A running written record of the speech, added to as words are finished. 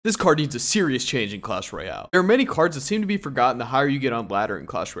This card needs a serious change in Clash Royale. There are many cards that seem to be forgotten the higher you get on ladder in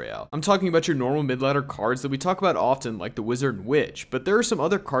Clash Royale. I'm talking about your normal mid-ladder cards that we talk about often, like the Wizard and Witch, but there are some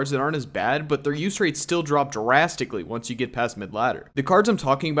other cards that aren't as bad, but their use rates still drop drastically once you get past mid-ladder. The cards I'm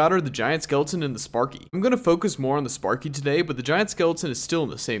talking about are the Giant Skeleton and the Sparky. I'm going to focus more on the Sparky today, but the Giant Skeleton is still in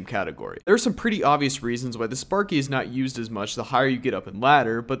the same category. There are some pretty obvious reasons why the Sparky is not used as much the higher you get up in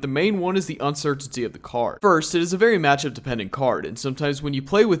ladder, but the main one is the uncertainty of the card. First, it is a very matchup dependent card, and sometimes when you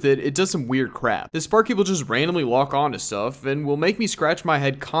play with it, it does some weird crap. The Sparky will just randomly lock on to stuff and will make me scratch my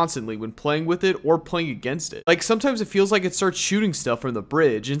head constantly when playing with it or playing against it. Like, sometimes it feels like it starts shooting stuff from the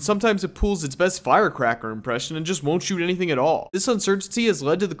bridge, and sometimes it pulls its best firecracker impression and just won't shoot anything at all. This uncertainty has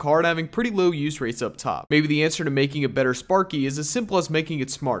led to the card having pretty low use rates up top. Maybe the answer to making a better Sparky is as simple as making it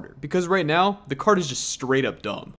smarter, because right now, the card is just straight up dumb.